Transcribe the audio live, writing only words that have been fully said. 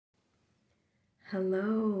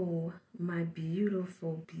Hello, my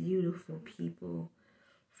beautiful, beautiful people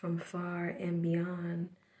from far and beyond,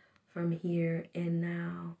 from here and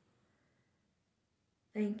now.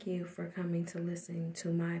 Thank you for coming to listen to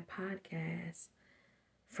my podcast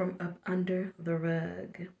from up under the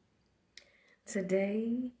rug.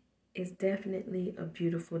 Today is definitely a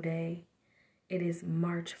beautiful day. It is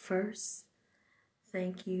March 1st.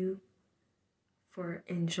 Thank you for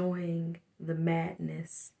enjoying the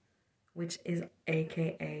madness, which is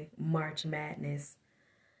aka March Madness.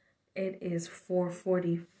 It is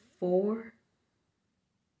 4:44,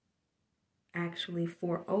 actually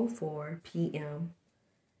 4:04 p.m.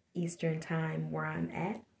 Eastern Time where I'm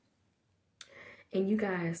at. And you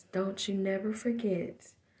guys, don't you never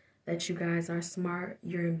forget that you guys are smart,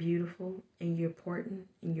 you're beautiful, and you're important,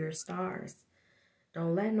 and you're stars.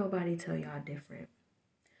 Don't let nobody tell y'all different.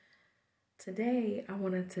 Today, I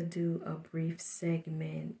wanted to do a brief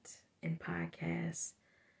segment and podcast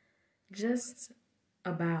just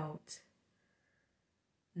about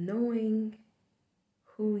knowing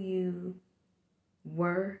who you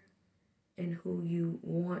were and who you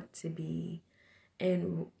want to be,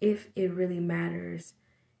 and if it really matters,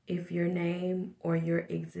 if your name or your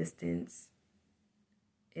existence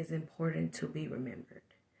is important to be remembered.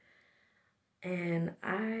 And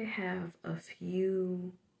I have a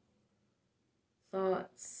few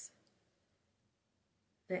thoughts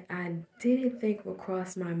that I didn't think would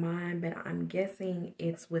cross my mind, but I'm guessing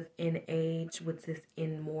it's within age, with this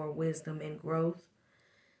in more wisdom and growth,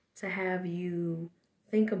 to have you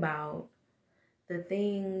think about the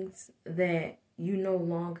things that you no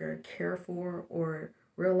longer care for or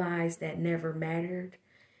realize that never mattered,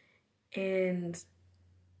 and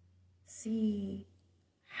see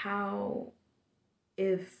how,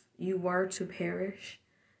 if you were to perish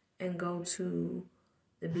and go to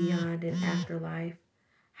the beyond and afterlife,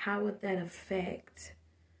 how would that affect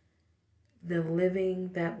the living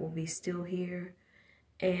that will be still here,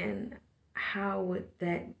 and how would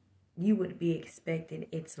that you would be expecting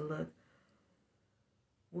it to look?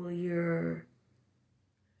 Will your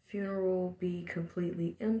funeral be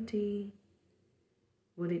completely empty?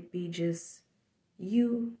 Would it be just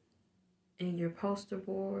you and your poster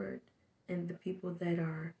board and the people that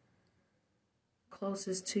are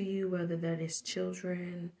closest to you, whether that is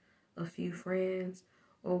children, a few friends,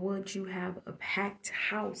 or would you have a packed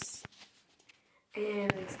house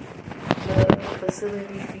and the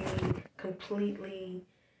facility be completely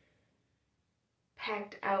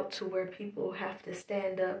packed out to where people have to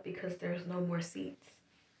stand up because there's no more seats?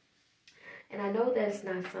 And I know that's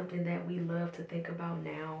not something that we love to think about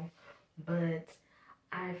now, but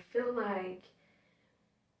I feel like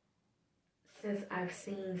since I've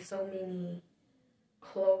seen so many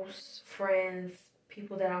close friends,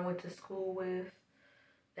 people that I went to school with,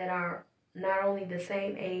 that are not only the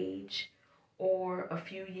same age or a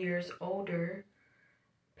few years older,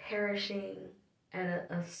 perishing at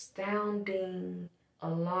an astounding,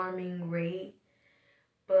 alarming rate,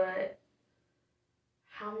 but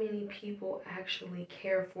how many people actually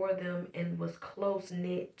care for them and was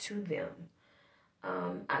close-knit to them?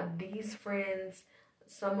 These friends,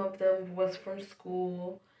 some of them was from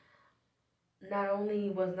school. Not only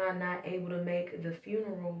was I not able to make the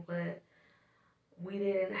funeral, but we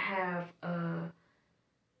didn't have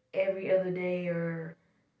every other day or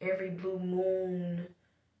every blue moon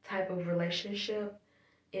type of relationship.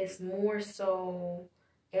 It's more so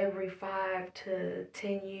every 5 to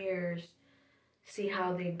 10 years, see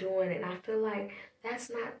how they're doing. And I feel like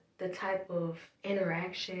that's not the type of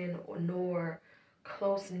interaction or nor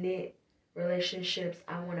close-knit relationships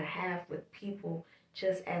I want to have with people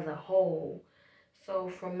just as a whole. So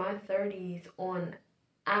from my 30s on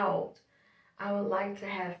out, I would like to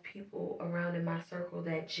have people around in my circle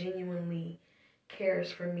that genuinely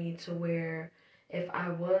cares for me, to where if I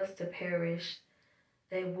was to perish,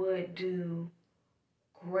 they would do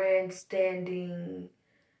grandstanding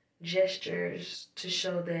gestures to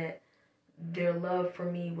show that their love for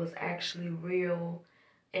me was actually real,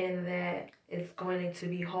 and that it's going to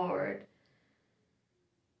be hard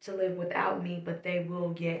to live without me, but they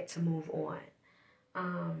will get to move on.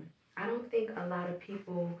 I don't think a lot of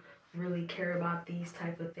people really care about these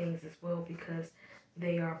type of things as well, because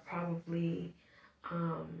they are probably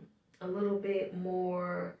a little bit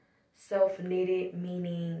more self-knitted,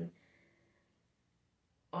 meaning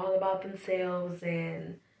all about themselves,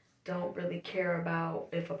 and don't really care about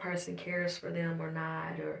if a person cares for them or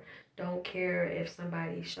not, or don't care if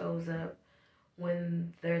somebody shows up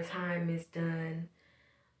when their time is done.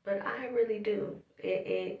 But I really do.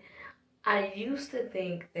 I used to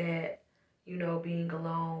think that, being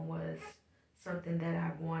alone was something that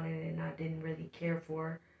I wanted and I didn't really care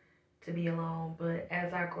for, to be alone. But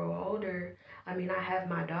as I grow older, I mean, I have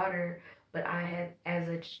my daughter, but I had, as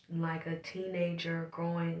like a teenager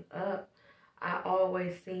growing up, I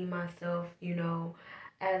always see myself,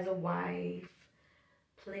 as a wife,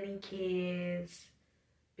 plenty kids,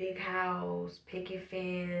 big house, picket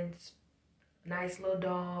fence, nice little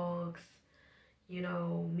dogs,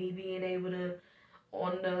 me being able to,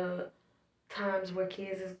 on the times where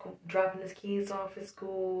kids is dropping his kids off at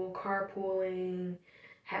school, carpooling,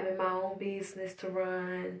 having my own business to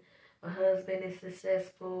run. My husband is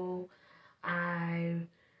successful. I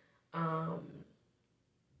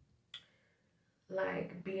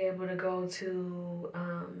like be able to go to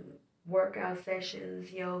workout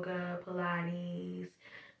sessions, yoga, Pilates,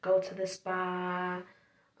 go to the spa,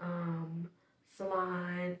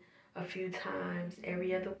 salon a few times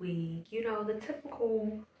every other week. The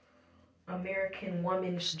typical American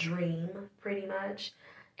woman's dream, pretty much.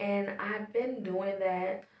 And I've been doing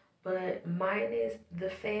that, but minus the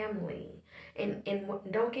family. And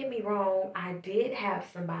don't get me wrong, I did have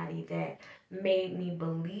somebody that made me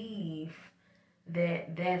believe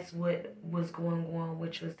that that's what was going on,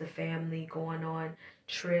 which was the family going on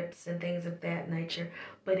trips and things of that nature.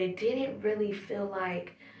 But it didn't really feel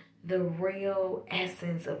like the real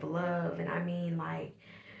essence of love. And I mean, like,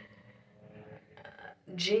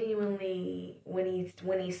 genuinely, when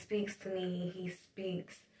he speaks to me, he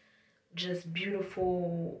speaks just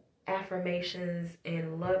beautiful affirmations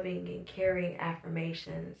and loving and caring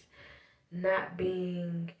affirmations, not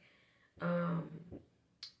being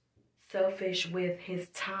selfish with his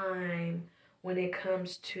time when it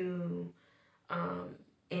comes to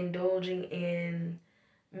indulging in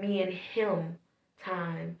me and him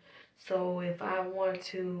time. So if I want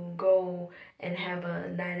to go and have a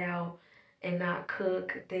night out and not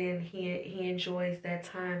cook, then he enjoys that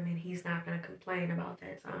time and he's not gonna complain about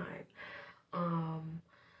that time.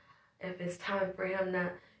 If it's time for him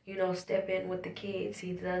to, step in with the kids,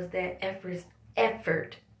 he does that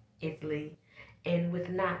effortlessly and with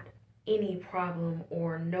not any problem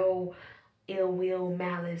or no ill will,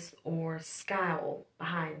 malice, or scowl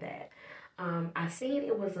behind that. I seen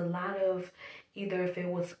it was a lot of either if it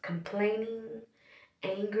was complaining,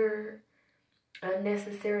 anger,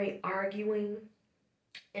 unnecessary arguing.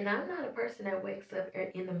 And I'm not a person that wakes up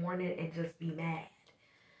in the morning and just be mad.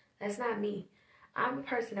 That's not me. I'm a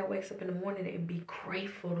person that wakes up in the morning and be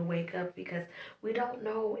grateful to wake up, because we don't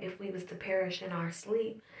know if we was to perish in our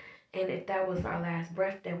sleep and if that was our last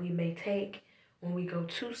breath that we may take when we go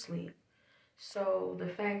to sleep. So the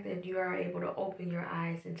fact that you are able to open your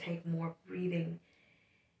eyes and take more breathing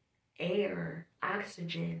air,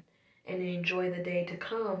 oxygen, and enjoy the day to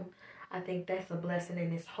come, I think that's a blessing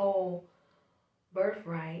in its whole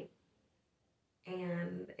birthright.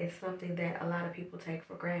 And it's something that a lot of people take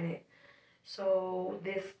for granted. So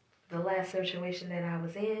the last situation that I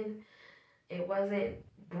was in, it wasn't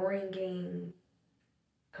bringing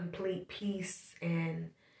complete peace and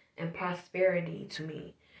prosperity to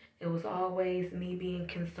me. It was always me being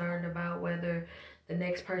concerned about whether the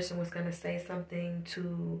next person was going to say something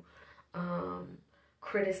to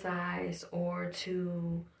criticize or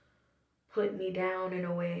to put me down in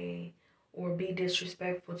a way or be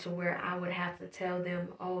disrespectful, to where I would have to tell them,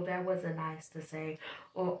 oh, that wasn't nice to say,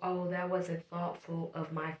 or oh, that wasn't thoughtful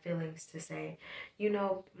of my feelings to say.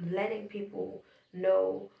 Letting people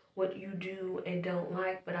know what you do and don't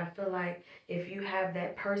like. But I feel like if you have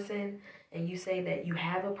that person and you say that you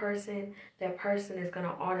have a person, that person is going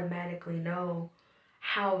to automatically know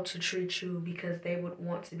how to treat you, because they would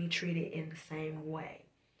want to be treated in the same way.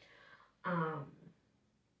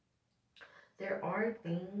 There are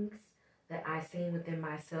things that I seen within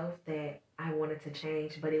myself that I wanted to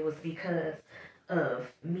change, but it was because of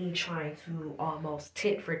me trying to almost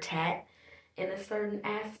tit for tat in a certain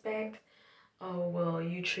aspect. Oh, well,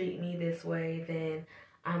 you treat me this way, then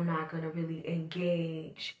I'm not going to really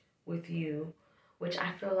engage with you, which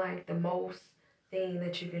I feel like the most thing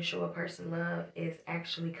that you can show a person love is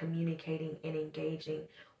actually communicating and engaging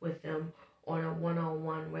with them on a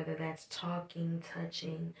one-on-one, whether that's talking,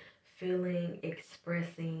 touching, feeling,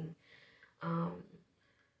 expressing.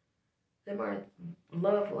 Them are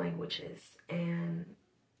love languages. And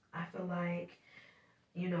I feel like,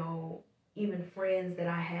 even friends that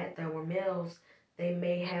I had that were males, they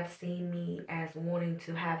may have seen me as wanting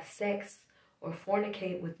to have sex or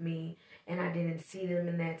fornicate with me, and I didn't see them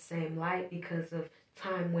in that same light, because of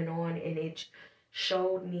time went on and it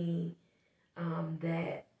showed me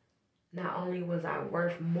that not only was I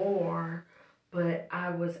worth more, but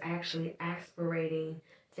I was actually aspirating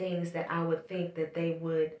things that I would think that they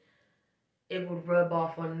would it would rub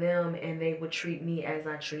off on them and they would treat me as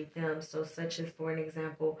I treat them. So such as, for an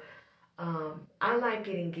example, I like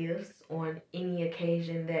getting gifts on any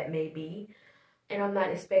occasion that may be. And I'm not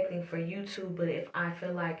expecting for you to, but if I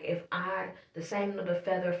feel like the same little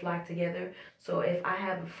feather flock together. So if I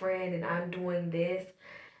have a friend and I'm doing this,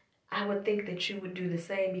 I would think that you would do the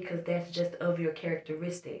same because that's just of your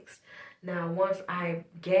characteristics. Now, once I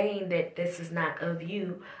gain that this is not of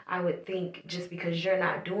you, I would think just because you're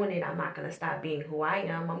not doing it, I'm not going to stop being who I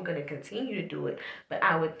am. I'm going to continue to do it. But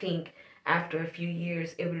I would think after a few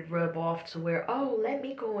years, it would rub off to where, oh, let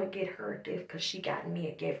me go and get her a gift because she got me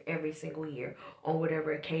a gift every single year on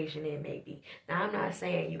whatever occasion it may be. Now, I'm not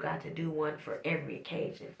saying you got to do one for every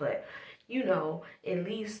occasion, but, you know, at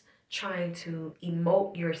least trying to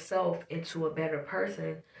emote yourself into a better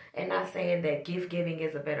person. And not saying that gift giving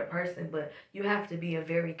is a better person, but you have to be a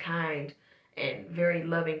very kind and very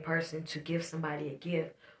loving person to give somebody a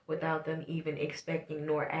gift without them even expecting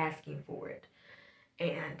nor asking for it.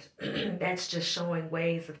 And that's just showing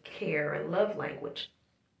ways of care and love language.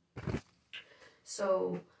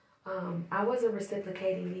 So I wasn't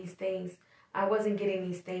reciprocating these things. I wasn't getting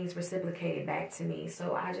these things reciprocated back to me.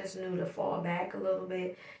 So I just knew to fall back a little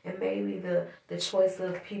bit. And maybe the choice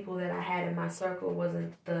of people that I had in my circle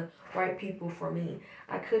wasn't the right people for me.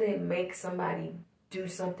 I couldn't make somebody do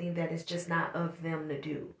something that is just not of them to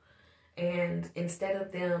do. And instead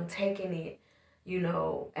of them taking it, you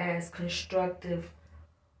know, as constructive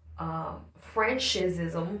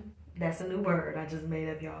Frenchism, that's a new word I just made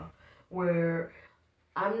up, y'all, where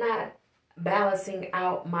I'm not balancing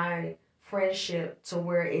out my friendship to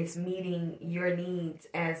where it's meeting your needs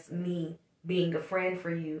as me being a friend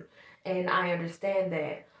for you. And I understand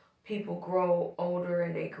that people grow older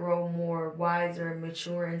and they grow more wiser and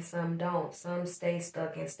mature, and some don't. Some stay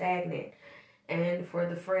stuck and stagnant. And for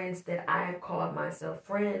the friends that I've called myself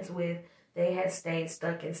friends with, they have stayed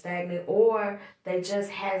stuck and stagnant, or they just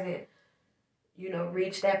hasn't, you know,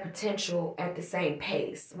 reached that potential at the same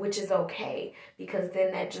pace, which is okay, because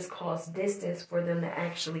then that just causes distance for them to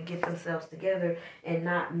actually get themselves together, and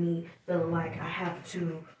not me feeling like I have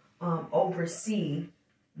to oversee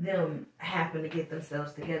them happen to get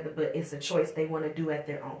themselves together, but it's a choice they want to do at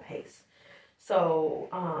their own pace. So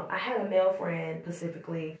I had a male friend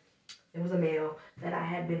specifically. It was a male that I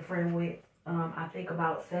had been friend with, I think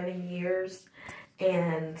about 7 years,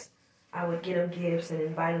 and I would get him gifts and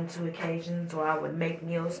invite him to occasions, or I would make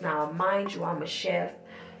meals. Now, mind you, I'm a chef,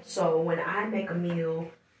 so when I make a meal,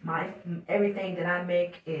 everything that I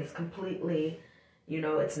make is completely, you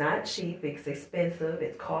know, it's not cheap, it's expensive,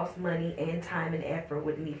 it costs money and time and effort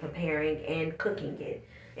with me preparing and cooking it.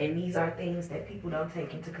 And these are things that people don't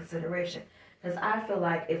take into consideration. Because I feel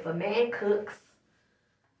like if a man cooks,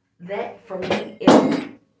 that for me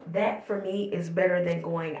is better than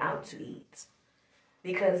going out to eat,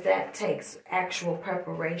 because that takes actual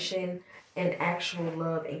preparation and actual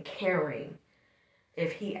love and caring.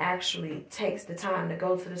 If he actually takes the time to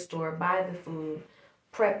go to the store, buy the food,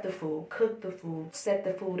 prep the food, cook the food, set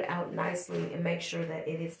the food out nicely, and make sure that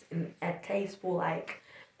it is a tasteful like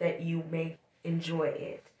that you may enjoy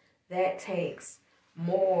it. That takes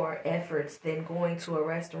more efforts than going to a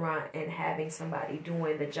restaurant and having somebody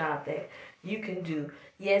doing the job that you can do.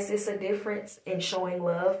 Yes, it's a difference in showing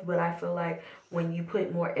love, but I feel like when you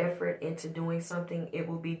put more effort into doing something, it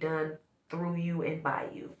will be done through you and by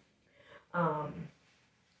you.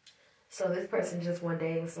 So this person just one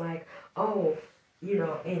day was like, oh, you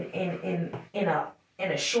know, in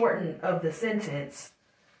a shorten of the sentence,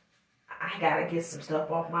 I gotta get some stuff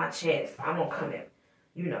off my chest. I'm gonna come in,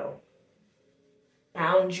 you know,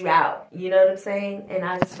 pound you out. You know what I'm saying? And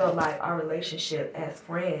I just felt like our relationship as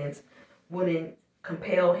friends wouldn't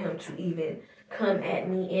compel him to even come at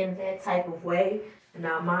me in that type of way.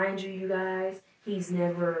 Now, mind you, you guys, he's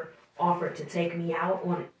never offered to take me out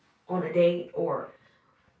on a date or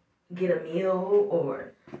get a meal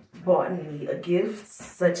or bought me a gift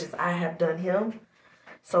such as I have done him.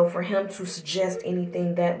 So for him to suggest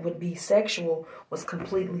anything that would be sexual was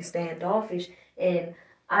completely standoffish. And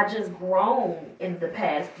I just grown in the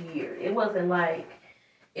past year. It wasn't like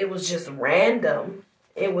it was just random.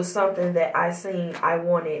 It was something that I seen I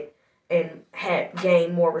wanted and had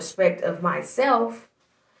gained more respect of myself.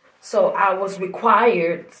 So I was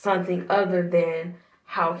required something other than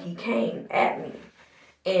how he came at me.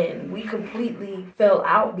 And we completely fell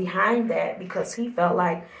out behind that because he felt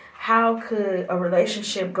like, how could a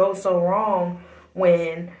relationship go so wrong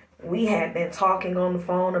when we had been talking on the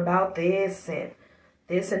phone about this and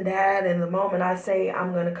that, and the moment I say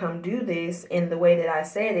I'm going to come do this in the way that I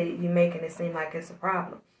said it, you're making it seem like it's a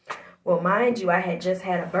problem. Well, mind you, I had just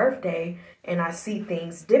had a birthday and I see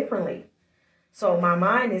things differently. So my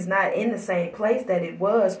mind is not in the same place that it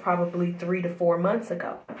was probably 3 to 4 months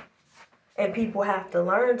ago. And people have to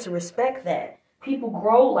learn to respect that. People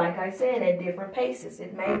grow, like I said, at different paces.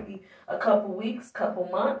 It may be a couple weeks, couple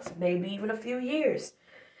months, maybe even a few years.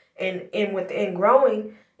 And within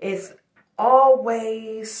growing, it's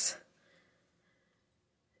always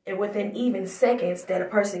within even seconds that a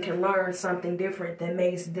person can learn something different that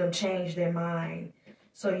makes them change their mind.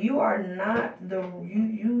 So you are not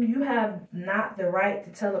you have not the right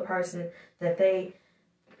to tell a person that they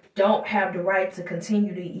don't have the right to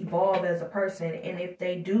continue to evolve as a person, and if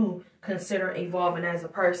they do consider evolving as a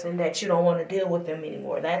person, that you don't want to deal with them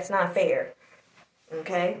anymore. That's not fair.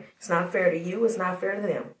 Okay? It's not fair to you, it's not fair to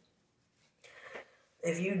them.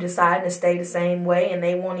 If you decide to stay the same way and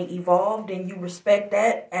they want to evolve, then you respect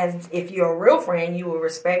that. As if you're a real friend, you will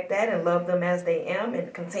respect that and love them as they am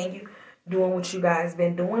and continue doing what you guys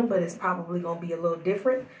been doing, but it's probably going to be a little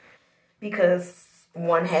different because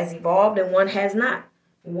one has evolved and one has not.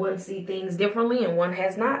 One see things differently and one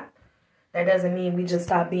has not. That doesn't mean we just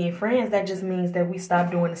stop being friends. That just means that we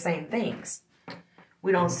stop doing the same things.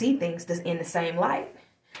 We don't see things in the same light.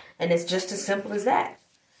 And it's just as simple as that.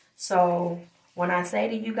 So when I say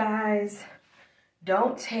to you guys,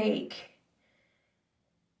 don't take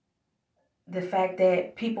the fact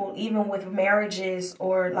that people, even with marriages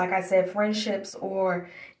or, like I said, friendships or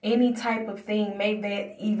any type of thing, may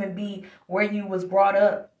that even be where you was brought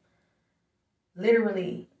up,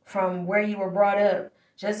 literally from where you were brought up,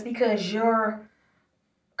 just because your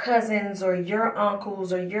cousins or your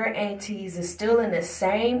uncles or your aunties is still in the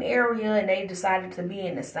same area and they decided to be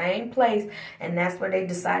in the same place, and that's where they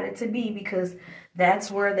decided to be because that's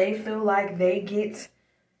where they feel like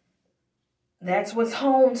that's what's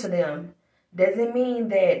home to them, doesn't mean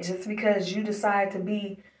that just because you decide to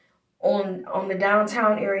be on the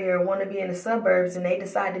downtown area or want to be in the suburbs and they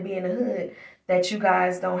decide to be in the hood, that you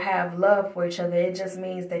guys don't have love for each other. It just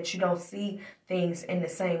means that you don't see things in the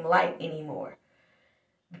same light anymore.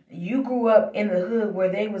 You grew up in the hood where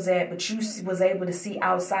they was at, but you was able to see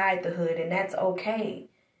outside the hood, and that's okay.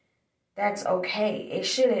 That's okay. It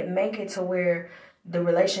shouldn't make it to where the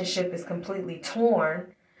relationship is completely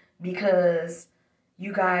torn because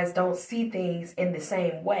you guys don't see things in the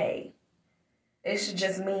same way. It should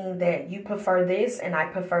just mean that you prefer this and I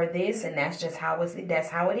prefer this, and that's just how that's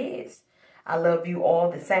how it is. I love you all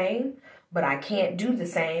the same, but I can't do the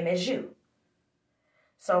same as you.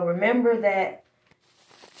 So remember that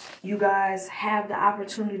you guys have the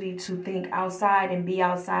opportunity to think outside and be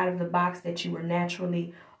outside of the box that you were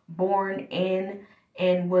naturally born in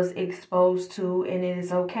and was exposed to. And it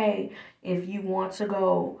is okay if you want to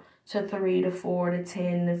go to 3 to 4 to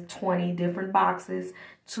 10 to 20 different boxes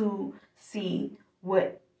to see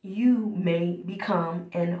what you may become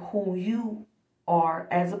and who you are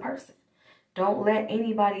as a person. Don't let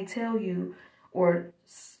anybody tell you or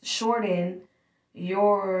shorten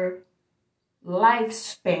your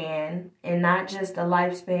lifespan, and not just a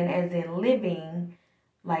lifespan as in living,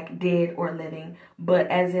 like dead or living, but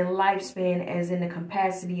as in lifespan as in the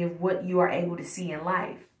capacity of what you are able to see in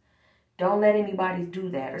life. Don't let anybody do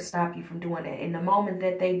that or stop you from doing that. In the moment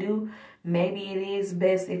that they do, maybe it is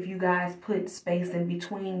best if you guys put space in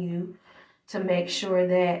between you to make sure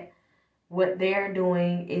that what they're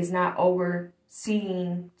doing is not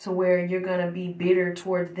overseeing to where you're going to be bitter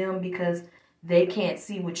towards them because they can't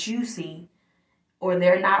see what you see, or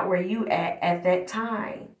they're not where you at that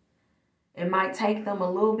time. It might take them a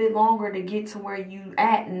little bit longer to get to where you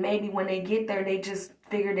at, and maybe when they get there, they just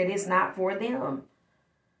figure that it's not for them.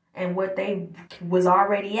 And what they was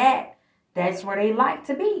already at, that's where they like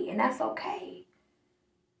to be, and that's okay.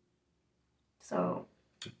 So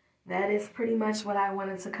that is pretty much what I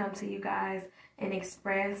wanted to come to you guys and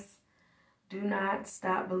express. Do not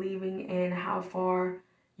stop believing in how far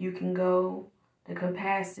you can go, the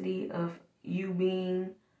capacity of you being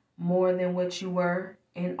more than what you were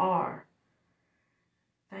and are.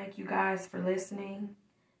 Thank you guys for listening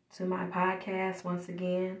to my podcast once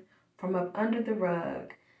again. From up under the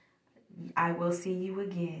rug, I will see you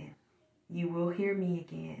again. You will hear me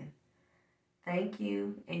again. Thank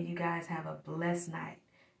you, and you guys have a blessed night.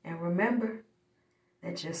 And remember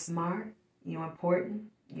that you're smart, you're important,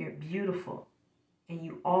 you're beautiful, and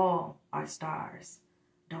you all are stars.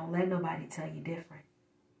 Don't let nobody tell you different.